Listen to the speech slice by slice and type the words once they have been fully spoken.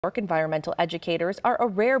Environmental educators are a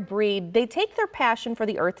rare breed. They take their passion for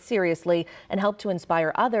the earth seriously and help to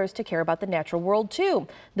inspire others to care about the natural world too.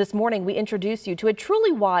 This morning we introduce you to a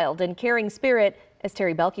truly wild and caring spirit as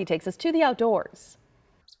Terry Belke takes us to the outdoors.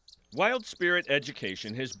 Wild spirit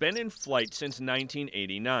education has been in flight since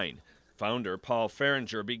 1989. Founder Paul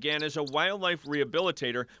Farringer began as a wildlife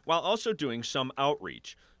rehabilitator while also doing some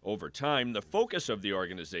outreach. Over time, the focus of the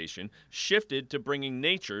organization shifted to bringing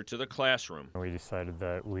nature to the classroom. We decided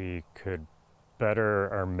that we could better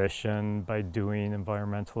our mission by doing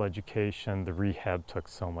environmental education. The rehab took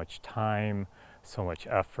so much time, so much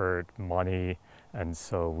effort, money, and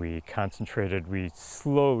so we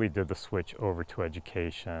slowly did the switch over to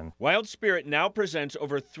education. Wild Spirit now presents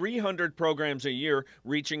over 300 programs a year,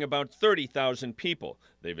 reaching about 30,000 people.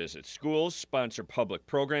 They visit schools, sponsor public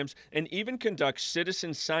programs, and even conduct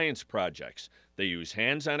citizen science projects. They use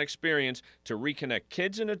hands-on experience to reconnect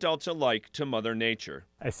kids and adults alike to Mother Nature.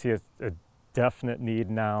 I see a definite need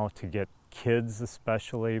now to get kids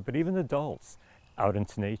especially, but even adults, out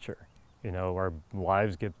into nature. You know, our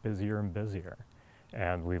lives get busier and busier,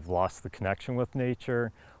 and we've lost the connection with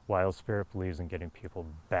nature. Wild Spirit believes in getting people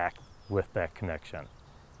back with that connection.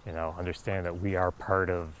 You know, understand that we are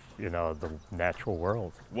part of, the natural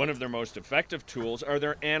world. One of their most effective tools are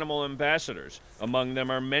their animal ambassadors. Among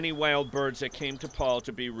them are many wild birds that came to Paul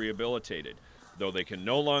to be rehabilitated. Though they can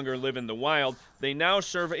no longer live in the wild, they now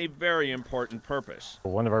serve a very important purpose.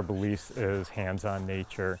 One of our beliefs is hands-on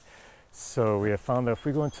nature. So we have found that if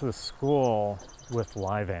we go into the school with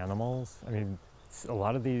live animals, a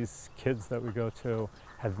lot of these kids that we go to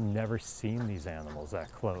have never seen these animals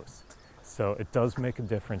that close. So it does make a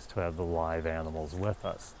difference to have the live animals with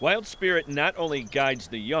us. Wild Spirit not only guides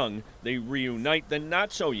the young, they reunite the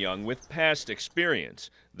not-so-young with past experience.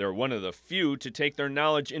 They're one of the few to take their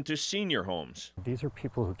knowledge into senior homes. These are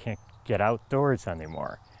people who can't get outdoors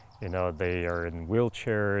anymore. They are in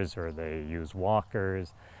wheelchairs or they use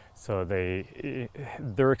walkers. So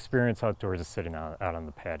their experience outdoors is sitting out on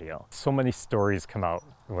the patio. So many stories come out.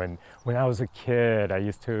 When I was a kid, I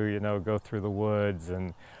used to, go through the woods,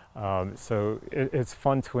 and so it's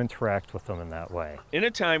fun to interact with them in that way. In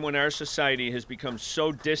a time when our society has become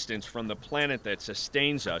so distant from the planet that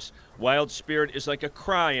sustains us, Wild Spirit is like a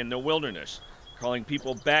cry in the wilderness, calling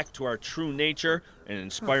people back to our true nature and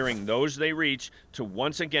inspiring those they reach to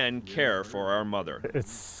once again care for our mother.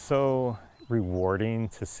 It's so rewarding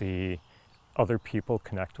to see other people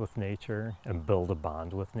connect with nature and build a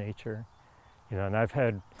bond with nature. And I've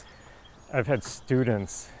had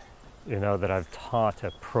students, that I've taught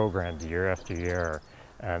at programs year after year,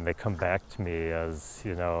 and they come back to me as,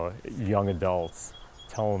 young adults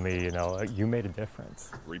telling me, you made a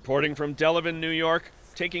difference. Reporting from Delavan, New York,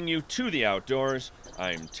 taking you to the outdoors,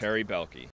 I'm Terry Belke.